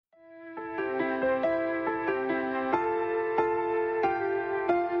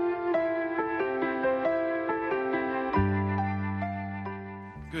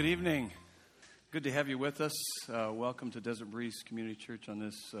evening. Good to have you with us. Welcome to Desert Breeze Community Church on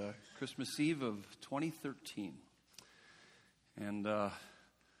this Christmas Eve of 2013. And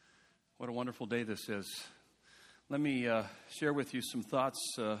what a wonderful day this is. Let me share with you some thoughts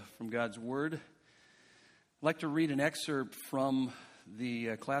from God's Word. I'd like to read an excerpt from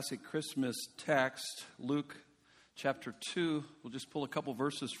the classic Christmas text, Luke chapter 2. We'll just pull a couple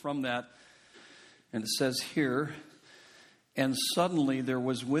verses from that. And it says here, "And suddenly there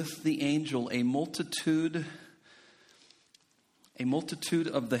was with the angel a multitude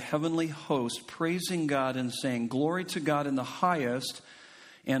of the heavenly host, praising God and saying, 'Glory to God in the highest,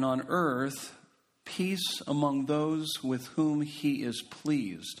 and on earth peace among those with whom he is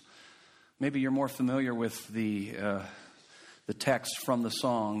pleased.'" Maybe you're more familiar with the text from the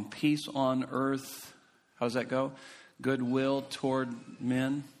song, "Peace on earth," how does that go? "Goodwill toward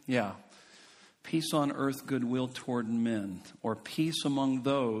men." Yeah. Peace on earth, goodwill toward men. Or peace among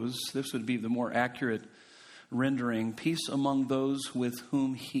those, this would be the more accurate rendering, peace among those with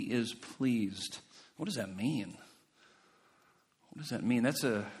whom he is pleased. What does that mean? What does that mean? It's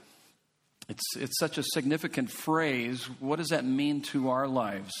such a significant phrase. What does that mean to our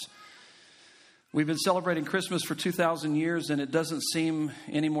lives? We've been celebrating Christmas for 2,000 years, and it doesn't seem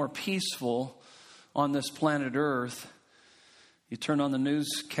any more peaceful on this planet Earth. You turn on the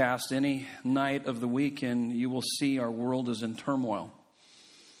newscast any night of the week and you will see our world is in turmoil.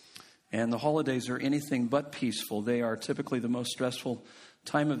 And the holidays are anything but peaceful. They are typically the most stressful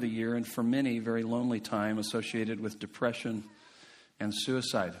time of the year, and for many, very lonely time associated with depression and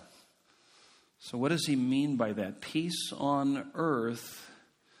suicide. So what does he mean by that? Peace on earth,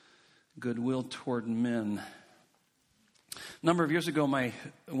 goodwill toward men. A number of years ago,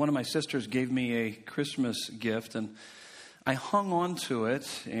 one of my sisters gave me a Christmas gift, and I hung on to it,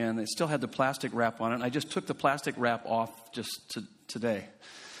 and it still had the plastic wrap on it. And I just took the plastic wrap off just today.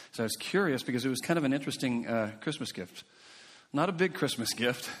 So I was curious because it was kind of an interesting Christmas gift. Not a big Christmas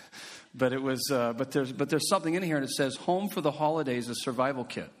gift, but it was. But there's something in here, and it says "Home for the Holidays: A Survival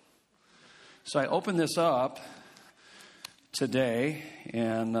Kit." So I opened this up today,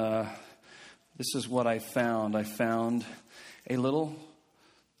 and this is what I found. I found a little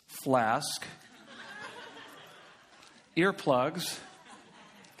flask. Earplugs.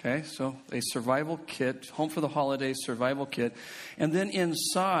 Okay, so a survival kit, Home for the Holidays survival kit. And then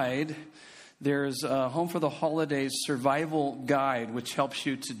inside, there's a Home for the Holidays survival guide, which helps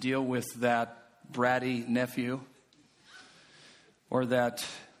you to deal with that bratty nephew or that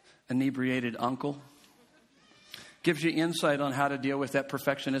inebriated uncle. Gives you insight on how to deal with that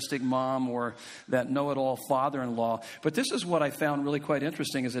perfectionistic mom or that know-it-all father-in-law. But this is what I found really quite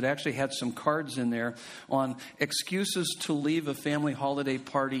interesting, is it actually had some cards in there on excuses to leave a family holiday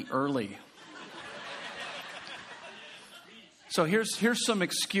party early. So here's some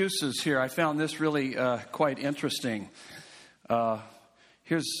excuses here. I found this really quite interesting. Let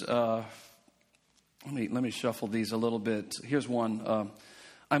me shuffle these a little bit. Here's one.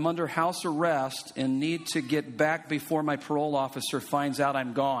 "I'm under house arrest and need to get back before my parole officer finds out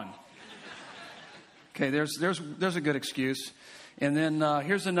I'm gone." Okay, there's a good excuse. And then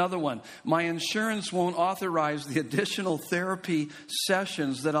here's another one. "My insurance won't authorize the additional therapy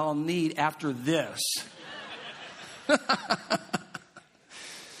sessions that I'll need after this."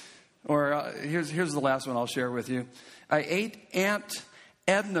 Or here's the last one I'll share with you. I ate Aunt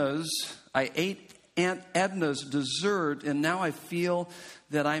Edna's dessert, and now I feel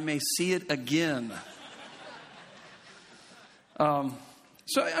that I may see it again.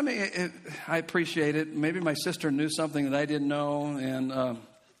 So, I mean, I appreciate it. Maybe my sister knew something that I didn't know, and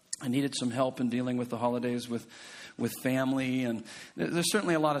I needed some help in dealing with the holidays with family. And there's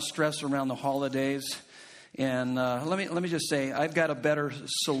certainly a lot of stress around the holidays. And let me just say, I've got a better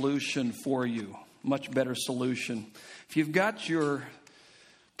solution for you, much better solution. If you've got your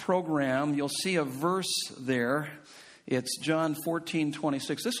program, you'll see a verse there. It's John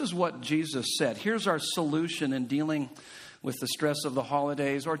 14:26. This is what Jesus said. Here's our solution in dealing with the stress of the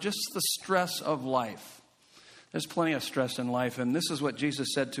holidays or just the stress of life. There's plenty of stress in life, and this is what Jesus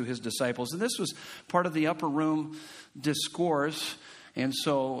said to his disciples. And this was part of the upper room discourse. And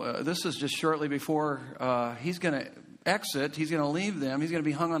so this is just shortly before he's going to exit. He's going to leave them. He's going to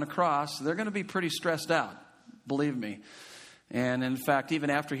be hung on a cross. They're going to be pretty stressed out, believe me. And in fact, even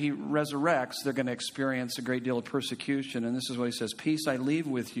after he resurrects, they're going to experience a great deal of persecution. And this is what he says: "Peace I leave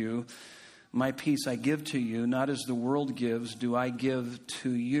with you, my peace I give to you. Not as the world gives, do I give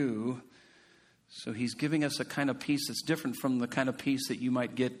to you." So he's giving us a kind of peace that's different from the kind of peace that you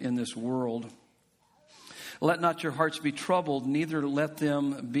might get in this world. "Let not your hearts be troubled, neither let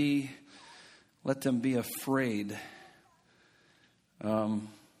them be afraid."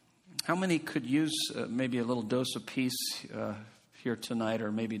 How many could use maybe a little dose of peace here tonight,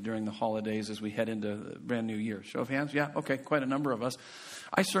 or maybe during the holidays as we head into the brand new year? Show of hands? Yeah, okay, quite a number of us.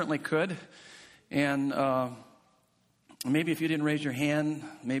 I certainly could. And maybe if you didn't raise your hand,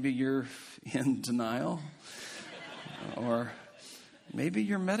 maybe you're in denial. Or maybe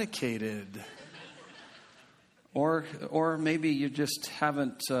you're medicated. Or maybe you just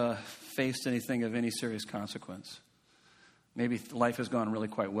haven't faced anything of any serious consequence. Maybe life has gone really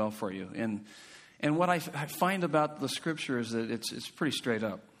quite well for you. And what I find about the Scripture is that it's pretty straight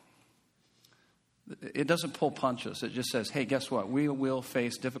up. It doesn't pull punches. It just says, hey, guess what? We will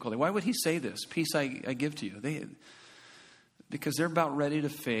face difficulty. Why would he say this? Peace I give to you. Because they're about ready to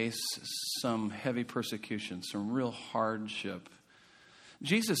face some heavy persecution, some real hardship.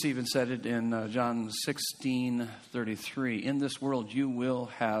 Jesus even said it in John 16:33. In this world you will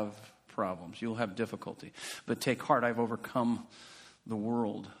have problems. You'll have difficulty. But take heart, I've overcome the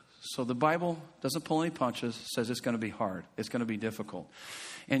world. So the Bible doesn't pull any punches. It says it's going to be hard. It's going to be difficult.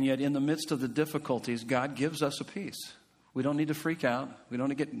 And yet in the midst of the difficulties, God gives us a peace. We don't need to freak out. We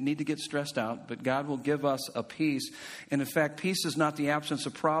don't need to get stressed out. But God will give us a peace. And in fact, peace is not the absence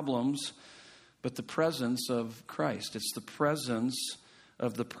of problems, but the presence of Christ. It's the presence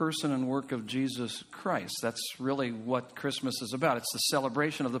of the person and work of Jesus Christ. That's really what Christmas is about. It's the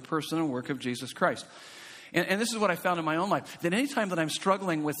celebration of the person and work of Jesus Christ. And this is what I found in my own life. That anytime that I'm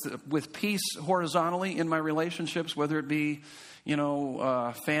struggling with peace horizontally in my relationships, whether it be,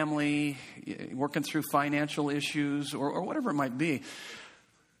 family, working through financial issues, or whatever it might be,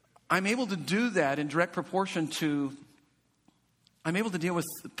 I'm able to do that in direct proportion to, I'm able to deal with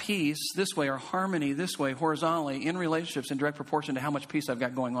peace this way, or harmony this way, horizontally, in relationships in direct proportion to how much peace I've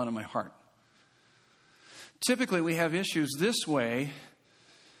got going on in my heart. Typically, we have issues this way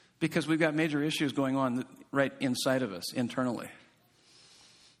because we've got major issues going on right inside of us, internally.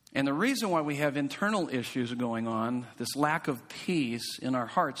 And the reason why we have internal issues going on, this lack of peace in our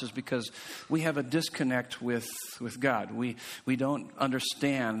hearts, is because we have a disconnect with God. We don't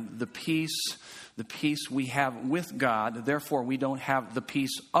understand the peace we have with God. Therefore, we don't have the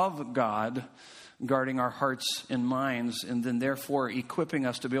peace of God guarding our hearts and minds, and then therefore equipping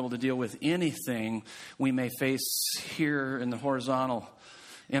us to be able to deal with anything we may face here in the horizontal,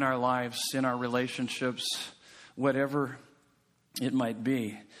 in our lives, in our relationships, whatever it might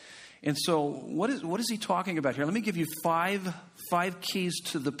be. And so what is he talking about here? Let me give you five keys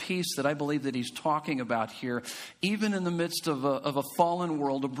to the peace that I believe that he's talking about here. Even in the midst of a fallen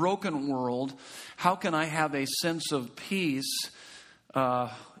world, a broken world, how can I have a sense of peace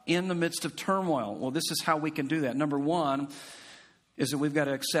in the midst of turmoil? Well, this is how we can do that. Number one is that we've got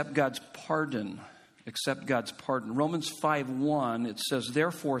to accept God's pardon. Accept God's pardon. Romans 5:1, it says,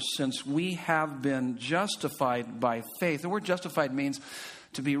 therefore, since we have been justified by faith. The word justified means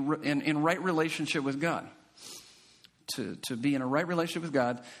to be in right relationship with God. To be in a right relationship with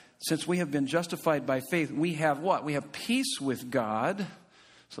God. Since we have been justified by faith, we have what? We have peace with God.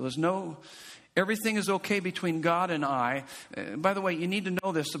 So everything is okay between God and I. By the way, you need to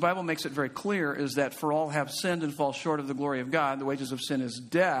know this. The Bible makes it very clear, is that for all have sinned and fall short of the glory of God. The wages of sin is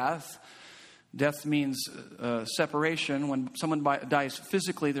death. Death means separation. When someone dies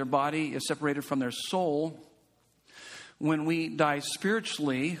physically, their body is separated from their soul. When we die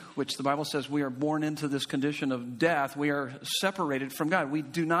spiritually, which the Bible says we are born into this condition of death, we are separated from God. We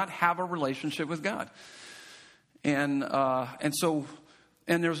do not have a relationship with God. And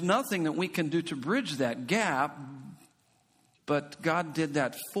there's nothing that we can do to bridge that gap, but God did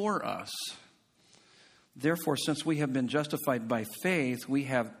that for us. Therefore, since we have been justified by faith, we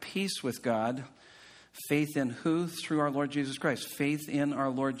have peace with God. Faith in who? Through our Lord Jesus Christ. Faith in our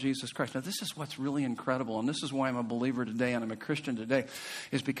Lord Jesus Christ. Now, this is what's really incredible, and this is why I'm a believer today and I'm a Christian today,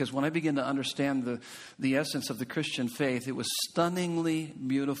 is because when I begin to understand the essence of the Christian faith, it was stunningly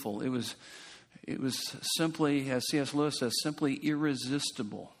beautiful. It was simply, as C.S. Lewis says, simply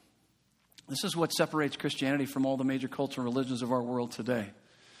irresistible. This is what separates Christianity from all the major cultural religions of our world today.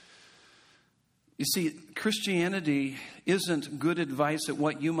 You see, Christianity isn't good advice at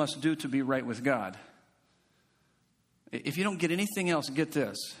what you must do to be right with God. If you don't get anything else, get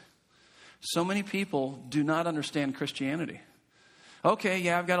this. So many people do not understand Christianity. Okay,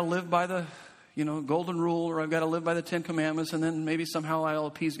 yeah, I've got to live by the, golden rule, or I've got to live by the 10 Commandments, and then maybe somehow I'll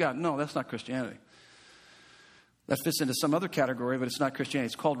appease God. No, that's not Christianity. That fits into some other category, but it's not Christianity.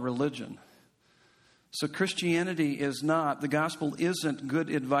 It's called religion. So Christianity is not, the gospel isn't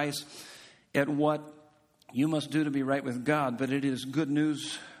good advice at what you must do to be right with God, but it is good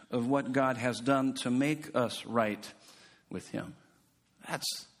news of what God has done to make us right with Him.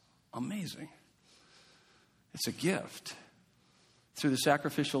 That's amazing. It's a gift through the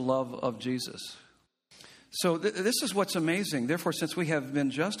sacrificial love of Jesus. So this is what's amazing. Therefore, since we have been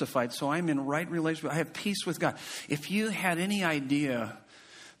justified, so I'm in right relationship, I have peace with God. If you had any idea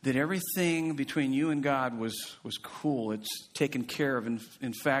that everything between you and God was cool, it's taken care of.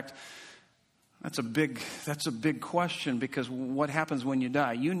 In fact, that's a big question, because what happens when you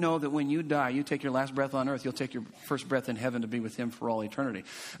die? You know that when you die, you take your last breath on earth, you'll take your first breath in heaven to be with Him for all eternity.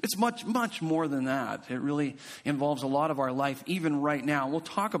 It's much, much more than that. It really involves a lot of our life, even right now. We'll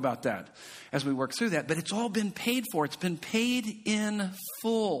talk about that as we work through that. But it's all been paid for. It's been paid in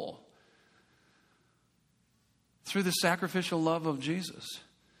full through the sacrificial love of Jesus.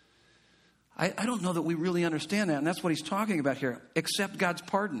 I don't know that we really understand that, and that's what he's talking about here. Accept God's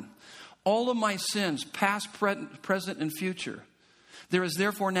pardon. All of my sins, past, present, and future. There is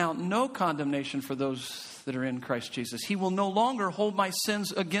therefore now no condemnation for those that are in Christ Jesus. He will no longer hold my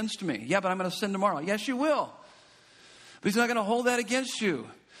sins against me. Yeah, but I'm going to sin tomorrow. Yes, you will. But He's not going to hold that against you.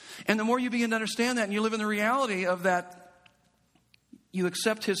 And the more you begin to understand that and you live in the reality of that, you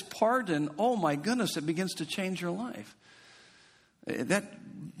accept His pardon, oh my goodness, it begins to change your life.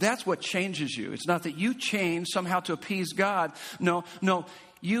 That's what changes you. It's not that you change somehow to appease God. No.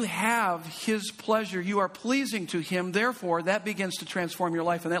 You have His pleasure. You are pleasing to Him. Therefore, that begins to transform your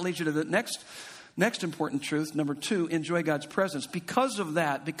life. And that leads you to the next important truth. Number 2, enjoy God's presence. Because of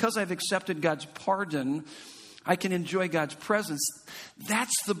that, because I've accepted God's pardon, I can enjoy God's presence.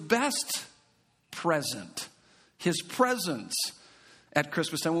 That's the best present. His presence. At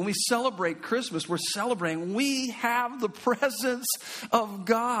Christmas time, when we celebrate Christmas, we're celebrating we have the presence of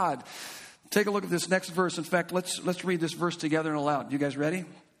God. Take a look at this next verse. In fact, let's read this verse together and aloud. You guys ready?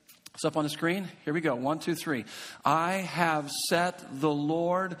 It's up on the screen. Here we go. 1, 2, 3. I have set the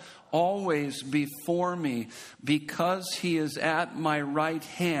Lord always before me. Because He is at my right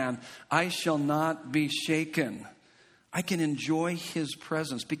hand, I shall not be shaken. I can enjoy His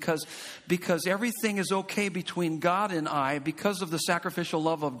presence because everything is okay between God and I. Because of the sacrificial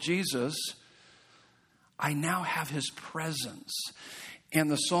love of Jesus, I now have His presence. And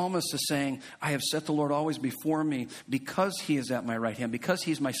the psalmist is saying, I have set the Lord always before me because He is at my right hand, because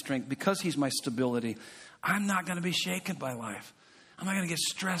He's my strength, because He's my stability. I'm not going to be shaken by life. I'm not going to get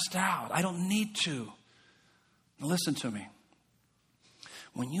stressed out. I don't need to. Now listen to me.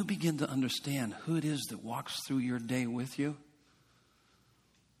 When you begin to understand who it is that walks through your day with you,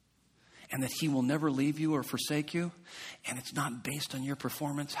 and that He will never leave you or forsake you, and it's not based on your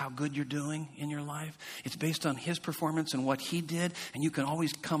performance, how good you're doing in your life. It's based on His performance and what He did, and you can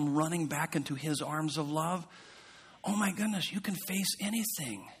always come running back into His arms of love. Oh my goodness, you can face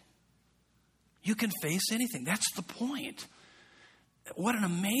anything. You can face anything. That's the point. What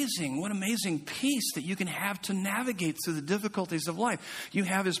amazing peace that you can have to navigate through the difficulties of life. You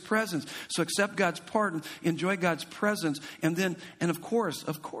have His presence. So accept God's pardon, enjoy God's presence, and of course,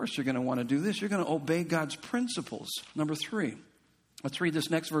 you're going to want to do this. You're going to obey God's principles. Number 3. Let's read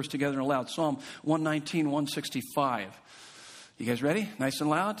this next verse together aloud. Psalm 119, 165. You guys ready? Nice and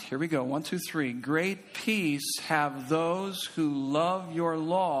loud? Here we go. 1, 2, 3. Great peace have those who love your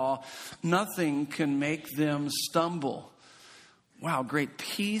law. Nothing can make them stumble. Wow, great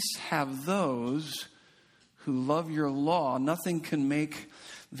peace have those who love your law. Nothing can make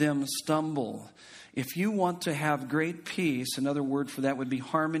them stumble. If you want to have great peace, another word for that would be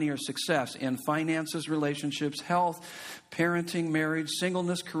harmony or success in finances, relationships, health, parenting, marriage,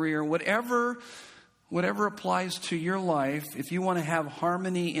 singleness, career, whatever applies to your life, if you want to have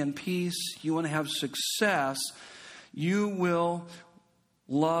harmony and peace, you want to have success, you will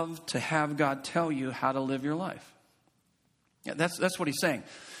love to have God tell you how to live your life. Yeah, that's what he's saying.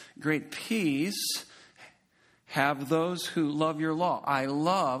 Great peace have those who love your law. I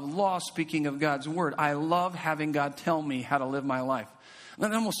love law, speaking of God's word. I love having God tell me how to live my life.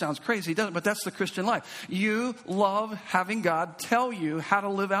 That almost sounds crazy, doesn't it? But that's the Christian life. You love having God tell you how to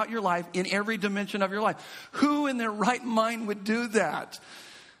live out your life in every dimension of your life. Who in their right mind would do that?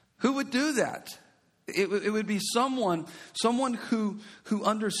 Who would do that? It would be someone who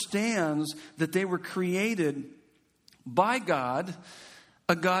understands that they were created by God,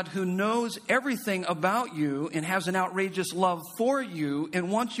 a God who knows everything about you and has an outrageous love for you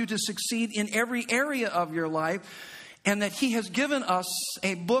and wants you to succeed in every area of your life, and that He has given us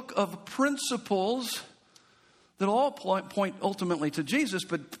a book of principles that all point ultimately to Jesus,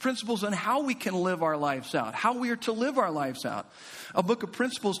 but principles on how we can live our lives out, how we are to live our lives out. A book of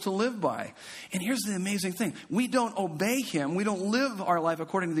principles to live by. And here's the amazing thing. We don't obey Him. We don't live our life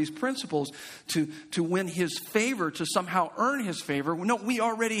according to these principles to win His favor, to somehow earn His favor. No, we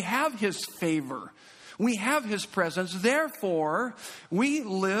already have His favor. We have his presence. Therefore, we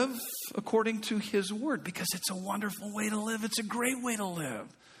live according to his word because it's a wonderful way to live. It's a great way to live.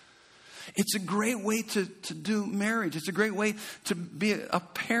 It's a great way to do marriage. It's a great way to be a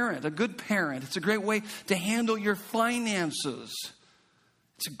parent, a good parent. It's a great way to handle your finances.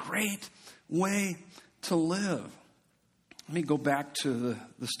 It's a great way to live. Let me go back to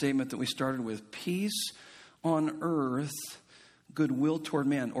the statement that we started with. Peace on earth, goodwill toward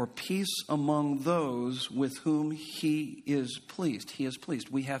man, or peace among those with whom he is pleased. He is pleased.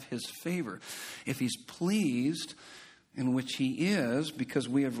 We have his favor. If he's pleased, in which he is, because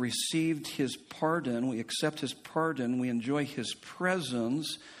we have received his pardon, we accept his pardon, we enjoy his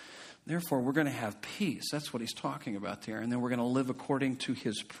presence, therefore we're going to have peace. That's what he's talking about there. And then we're going to live according to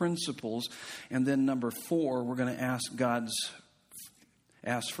his principles. And then number 4, we're going to ask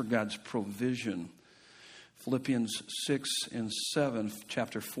for God's provision. Philippians 6 and 7,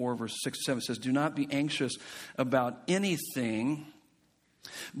 chapter 4, verse 6 7 says, "Do not be anxious about anything,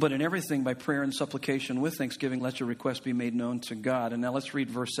 but in everything by prayer and supplication with thanksgiving, let your requests be made known to God." And now let's read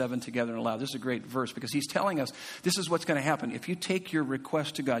verse 7 together and aloud. This is a great verse because he's telling us this is what's going to happen. If you take your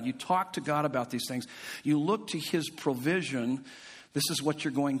request to God, you talk to God about these things, you look to his provision, this is what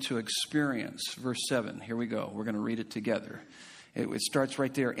you're going to experience. Verse 7, here we go. We're going to read it together. It starts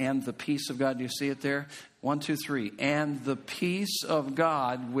right there. And the peace of God. Do you see it there? 1, 2, 3. And the peace of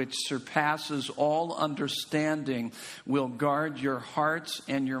God, which surpasses all understanding, will guard your hearts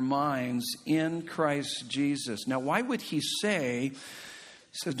and your minds in Christ Jesus. Now, why would he say, he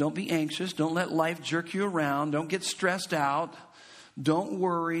says, don't be anxious. Don't let life jerk you around. Don't get stressed out. Don't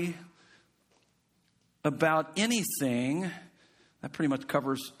worry about anything. That pretty much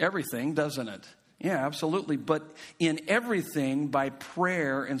covers everything, doesn't it? Yeah, absolutely. But in everything, by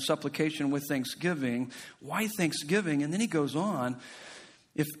prayer and supplication with thanksgiving. Why thanksgiving? And then he goes on.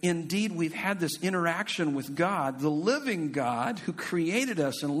 If indeed we've had this interaction with God, the living God who created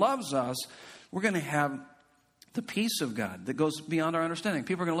us and loves us, we're going to have the peace of God that goes beyond our understanding.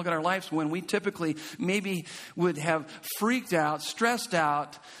 People are going to look at our lives when we typically maybe would have freaked out, stressed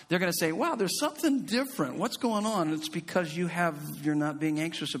out. They're going to say, wow, there's something different. What's going on? And it's because you're not being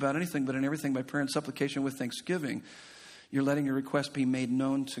anxious about anything, but in everything by prayer and supplication with thanksgiving. You're letting your request be made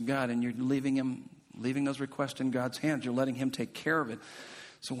known to God, and you're leaving those requests in God's hands. You're letting him take care of it.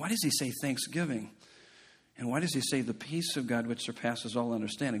 So why does he say thanksgiving? And why does he say the peace of God which surpasses all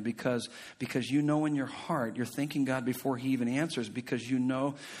understanding? Because you know in your heart, you're thanking God before he even answers, because you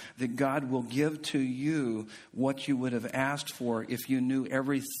know that God will give to you what you would have asked for if you knew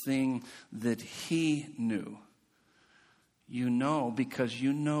everything that he knew. You know because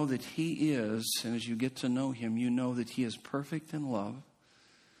you know that he is, and as you get to know him, you know that he is perfect in love.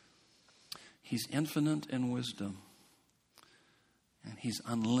 He's infinite in wisdom. And he's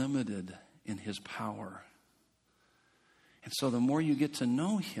unlimited in his power. And so the more you get to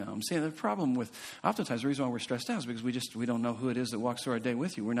know him, see, the problem with, oftentimes the reason why we're stressed out is because we don't know who it is that walks through our day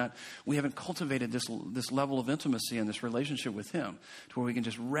with you. We haven't cultivated this level of intimacy and this relationship with him to where we can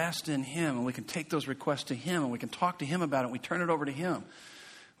just rest in him and we can take those requests to him and we can talk to him about it. And we turn it over to him.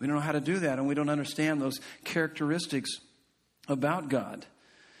 We don't know how to do that, and we don't understand those characteristics about God.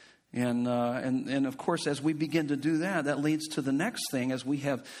 And of course, as we begin to do that, that leads to the next thing. As we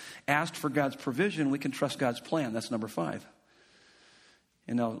have asked for God's provision, we can trust God's plan. That's number 5.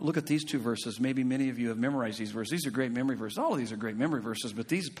 And now look at these 2 verses. Maybe many of you have memorized these verses. These are great memory verses. All of these are great memory verses, but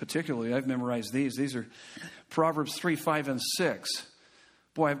these particularly, I've memorized these. These are Proverbs 3, 5, and 6.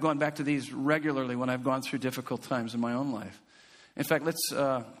 Boy, I've gone back to these regularly when I've gone through difficult times in my own life. In fact,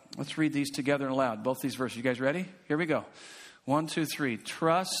 let's read these together aloud, both these verses. You guys ready? Here we go. 1, 2, 3.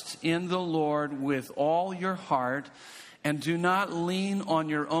 Trust in the Lord with all your heart, and do not lean on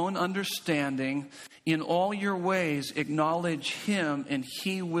your own understanding. In all your ways, acknowledge him, and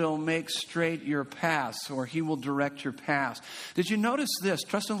he will make straight your paths, or he will direct your paths. Did you notice this?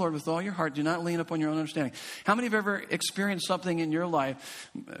 Trust in the Lord with all your heart. Do not lean upon your own understanding. How many have ever experienced something in your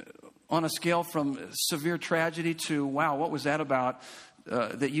life on a scale from severe tragedy to, wow, what was that about?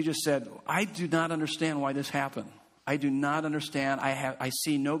 That you just said, I do not understand why this happened. I do not understand. I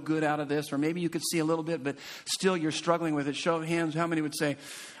see no good out of this. Or maybe you could see a little bit, but still you're struggling with it. Show of hands, how many would say,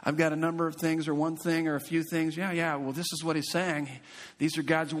 I've got a number of things or one thing or a few things? Yeah. Well, this is what he's saying. These are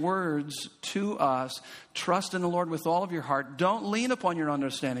God's words to us. Trust in the Lord with all of your heart. Don't lean upon your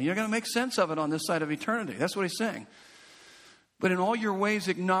understanding. You're going to make sense of it on this side of eternity. That's what he's saying. But in all your ways,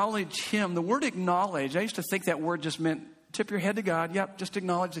 acknowledge him. The word acknowledge, I used to think that word just meant tip your head to God. Yep, just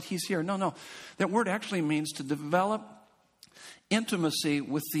acknowledge that he's here. No. That word actually means to develop intimacy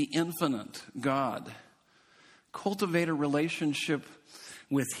with the infinite God. Cultivate a relationship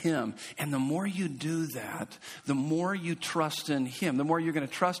with him. And the more you do that, the more you trust in him, the more you're going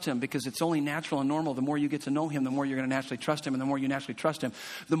to trust him, because it's only natural and normal. The more you get to know him, the more you're going to naturally trust him. And the more you naturally trust him,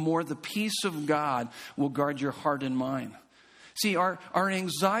 the more the peace of God will guard your heart and mind. See, our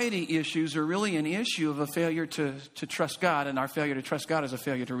anxiety issues are really an issue of a failure to trust God, and our failure to trust God is a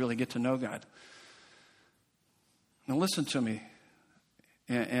failure to really get to know God. Now listen to me,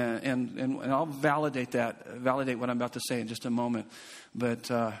 and I'll validate what I'm about to say in just a moment.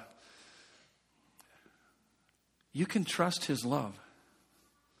 But you can trust his love.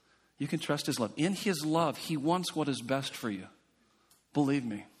 You can trust his love. In his love, he wants what is best for you. Believe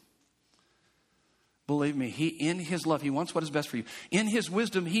me. Believe me, in his love, he wants what is best for you. In his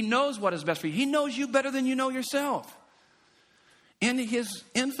wisdom, he knows what is best for you. He knows you better than you know yourself. In his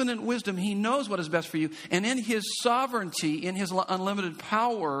infinite wisdom, he knows what is best for you. And in his sovereignty, in his unlimited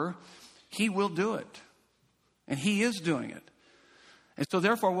power, he will do it. And he is doing it. And so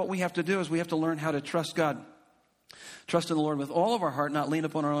therefore, what we have to do is we have to learn how to trust God. Trust in the Lord with all of our heart, not lean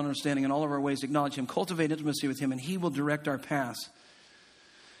upon our own understanding. In all of our ways, acknowledge him, cultivate intimacy with him, and he will direct our paths.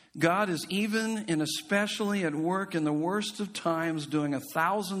 God is even and especially at work in the worst of times, doing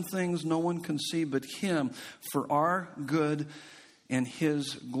 1,000 things no one can see but him, for our good and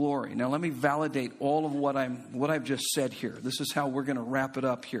his glory. Now let me validate all of what I've just said here. This is how we're going to wrap it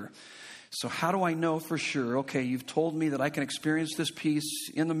up here. So how do I know for sure? Okay, you've told me that I can experience this peace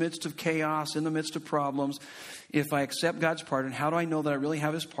in the midst of chaos, in the midst of problems, if I accept God's pardon. How do I know that I really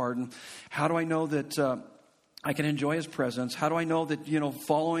have his pardon? How do I know that I can enjoy his presence? How do I know that,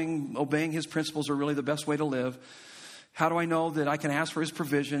 obeying his principles are really the best way to live? How do I know that I can ask for his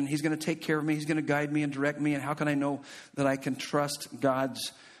provision? He's going to take care of me. He's going to guide me and direct me. And how can I know that I can trust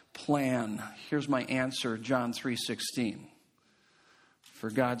God's plan? Here's my answer, John 3:16. For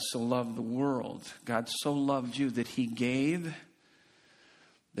God so loved the world, God so loved you that he gave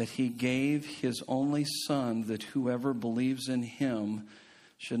his only son, that whoever believes in him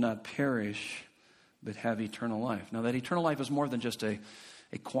should not perish, but have eternal life. Now that eternal life is more than just a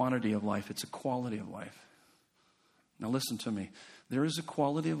quantity of life. It's a quality of life. Now listen to me. There is a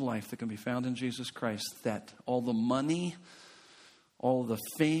quality of life that can be found in Jesus Christ that all the money, all the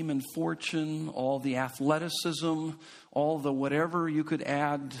fame and fortune, all the athleticism, all the whatever you could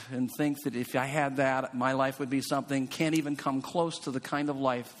add and think that if I had that, my life would be something, can't even come close to the kind of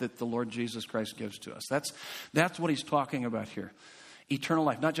life that the Lord Jesus Christ gives to us. That's what he's talking about here. Eternal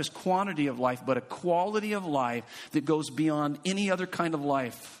life, not just quantity of life, but a quality of life that goes beyond any other kind of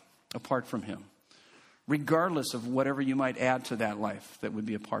life apart from him. Regardless of whatever you might add to that life that would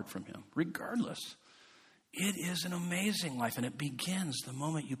be apart from him. Regardless. It is an amazing life, and it begins the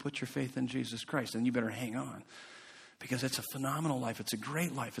moment you put your faith in Jesus Christ. And you better hang on, because it's a phenomenal life. It's a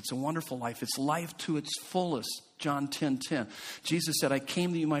great life. It's a wonderful life. It's life to its fullest. John 10:10. Jesus said, I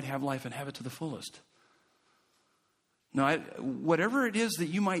came that you might have life and have it to the fullest. Now, whatever it is that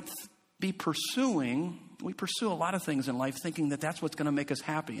you might be pursuing, we pursue a lot of things in life thinking that that's what's going to make us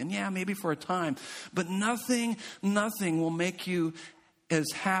happy. And yeah, maybe for a time, but nothing will make you as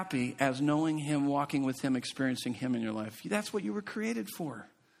happy as knowing him, walking with him, experiencing him in your life. That's what you were created for.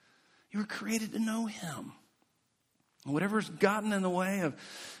 You were created to know him. Whatever's gotten in the way of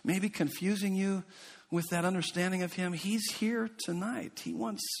maybe confusing you with that understanding of him, he's here tonight. He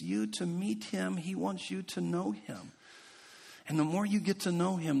wants you to meet him. He wants you to know him. And the more you get to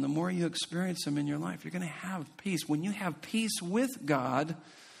know him, the more you experience him in your life, you're going to have peace. When you have peace with God,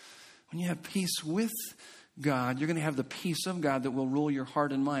 you're going to have the peace of God that will rule your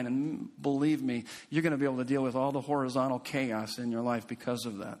heart and mind. And believe me, you're going to be able to deal with all the horizontal chaos in your life because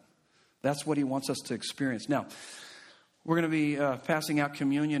of that. That's what he wants us to experience. Now, we're going to be passing out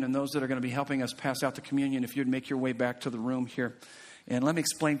communion, and those that are going to be helping us pass out the communion, if you'd make your way back to the room here. And let me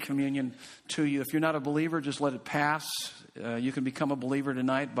explain communion to you. If you're not a believer, just let it pass. You can become a believer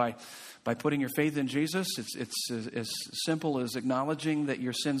tonight by putting your faith in Jesus. It's as simple as acknowledging that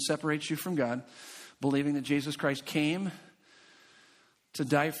your sin separates you from God, believing that Jesus Christ came to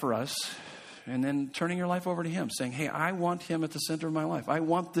die for us, and then turning your life over to him, saying, hey, I want him at the center of my life. I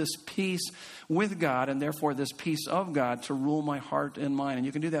want this peace with God, and therefore this peace of God to rule my heart and mind. And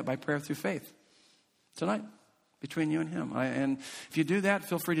you can do that by prayer through faith tonight, between you and him. And if you do that,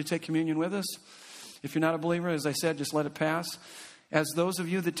 feel free to take communion with us. If you're not a believer, as I said, just let it pass. As those of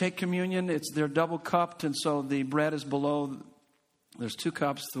you that take communion, they're double cupped, and so the bread is below. There's two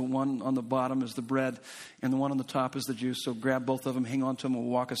cups. The one on the bottom is the bread, and the one on the top is the juice. So grab both of them, hang on to them, and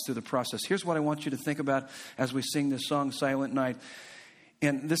we'll walk us through the process. Here's what I want you to think about as we sing this song, Silent Night.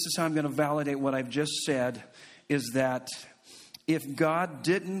 And this is how I'm going to validate what I've just said, is that If God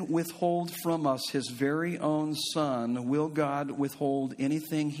didn't withhold from us his very own Son, will God withhold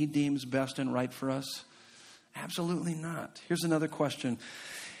anything he deems best and right for us? Absolutely not. Here's another question.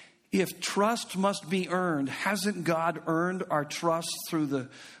 If trust must be earned, hasn't God earned our trust through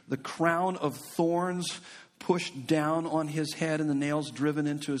the crown of thorns pushed down on his head and the nails driven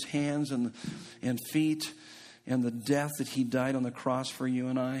into his hands and feet and the death that he died on the cross for you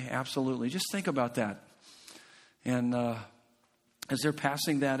and I? Absolutely. Just think about that. And as they're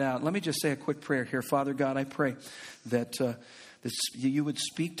passing that out, let me just say a quick prayer here. Father God, I pray that you would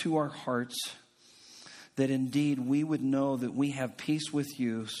speak to our hearts, that indeed we would know that we have peace with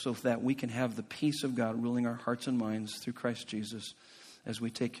you so that we can have the peace of God ruling our hearts and minds through Christ Jesus as we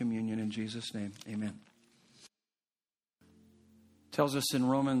take communion in Jesus' name. Amen. Tells us in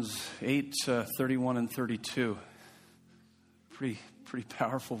Romans 8, 31 and 32. Pretty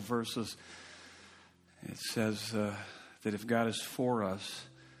powerful verses. It says that if God is for us,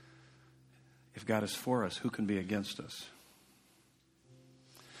 who can be against us?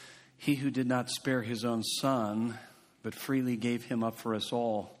 He who did not spare his own Son, but freely gave him up for us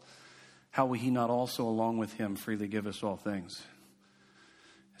all, how will he not also along with him freely give us all things?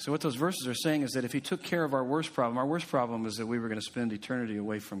 So what those verses are saying is that if he took care of our worst problem is that we were going to spend eternity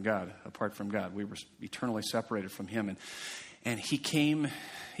away from God, apart from God. We were eternally separated from him. And he came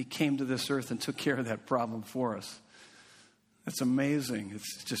to this earth and took care of that problem for us. That's amazing.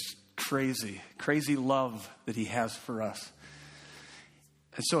 It's just crazy love that he has for us.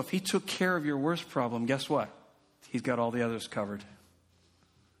 And so if he took care of your worst problem, guess what? He's got all the others covered.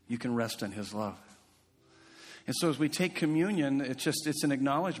 You can rest in his love. And so as we take communion, it's an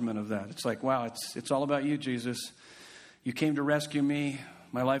acknowledgement of that. It's like, wow, it's all about you, Jesus. You came to rescue me.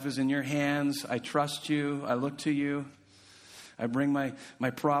 My life is in your hands. I trust you. I look to you. I bring my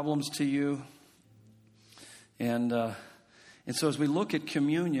problems to you. And so as we look at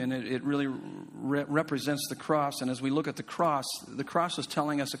communion, it really represents the cross. And as we look at the cross is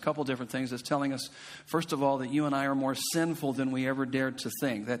telling us a couple different things. It's telling us, first of all, that you and I are more sinful than we ever dared to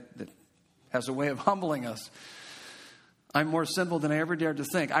think. That has a way of humbling us. I'm more sinful than I ever dared to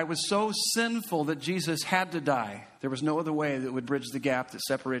think. I was so sinful that Jesus had to die. There was no other way that would bridge the gap that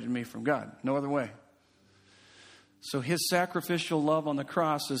separated me from God. No other way. So his sacrificial love on the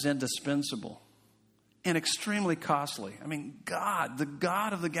cross is indispensable and extremely costly. I mean, God, the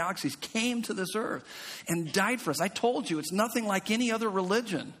God of the galaxies, came to this earth and died for us. I told you, it's nothing like any other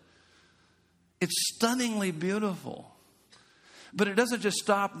religion. It's stunningly beautiful. But it doesn't just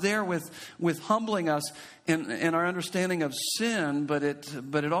stop there with humbling us in our understanding of sin, but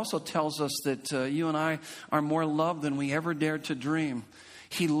it also tells us that you and I are more loved than we ever dared to dream.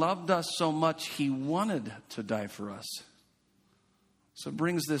 He loved us so much, he wanted to die for us. So it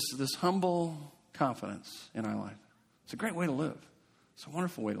brings this humble confidence in our life. It's a great way to live. It's a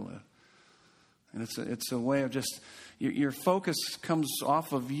wonderful way to live. And it's a way of just, your focus comes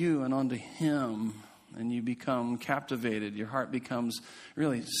off of you and onto him. And you become captivated. Your heart becomes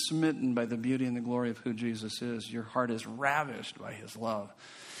really smitten by the beauty and the glory of who Jesus is. Your heart is ravished by his love.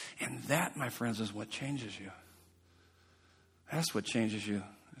 And that, my friends, is what changes you. That's what changes you.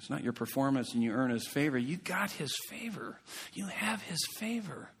 It's not your performance and you earn his favor. You got his favor. You have his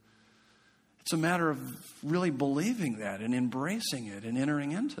favor. It's a matter of really believing that and embracing it and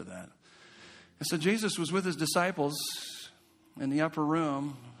entering into that. And so Jesus was with his disciples in the upper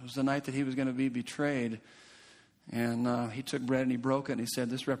room. It was the night that he was going to be betrayed. And he took bread and he broke it and he said,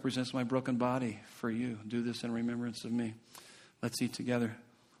 "This represents my broken body for you. Do this in remembrance of me." Let's eat together.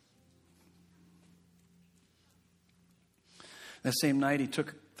 That same night he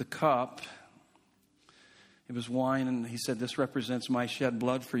took the cup. It was wine and he said, "This represents my shed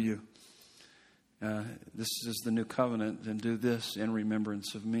blood for you. This is the new covenant, and do this in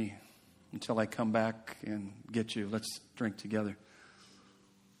remembrance of me. Until I come back and get you, let's drink together."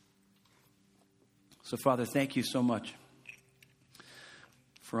 So, Father, thank you so much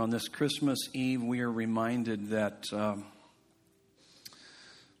for on this Christmas Eve, we are reminded that there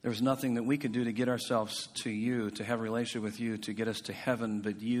was nothing that we could do to get ourselves to you, to have a relationship with you, to get us to heaven,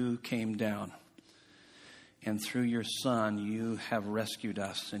 but you came down. And through your Son, you have rescued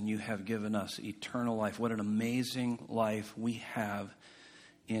us and you have given us eternal life. What an amazing life we have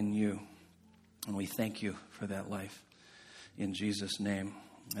in you. And we thank you for that life in Jesus' name.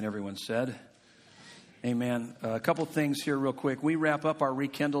 And everyone said, amen. A couple things here real quick. We wrap up our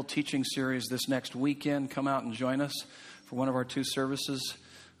Rekindle teaching series this next weekend. Come out and join us for one of our two services,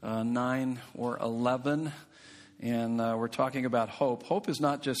 9 or 11. And we're talking about hope. Hope is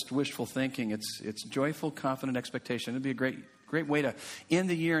not just wishful thinking. It's joyful, confident expectation. It'd be a great way to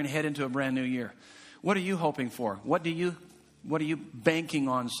end the year and head into a brand new year. What are you hoping for? What do you What are you banking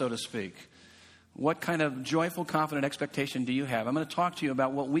on, so to speak? What kind of joyful, confident expectation do you have? I'm going to talk to you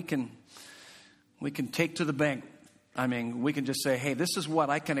about what we can take to the bank. I mean, we can just say, hey, this is what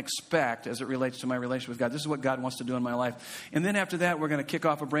I can expect as it relates to my relationship with God. This is what God wants to do in my life. And then after that, we're going to kick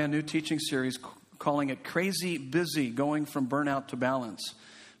off a brand new teaching series calling it Crazy Busy, Going from Burnout to Balance.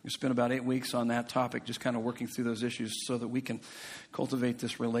 We spent about 8 weeks on that topic, just kind of working through those issues so that we can cultivate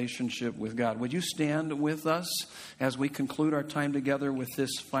this relationship with God. Would you stand with us as we conclude our time together with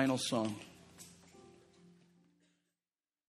this final song?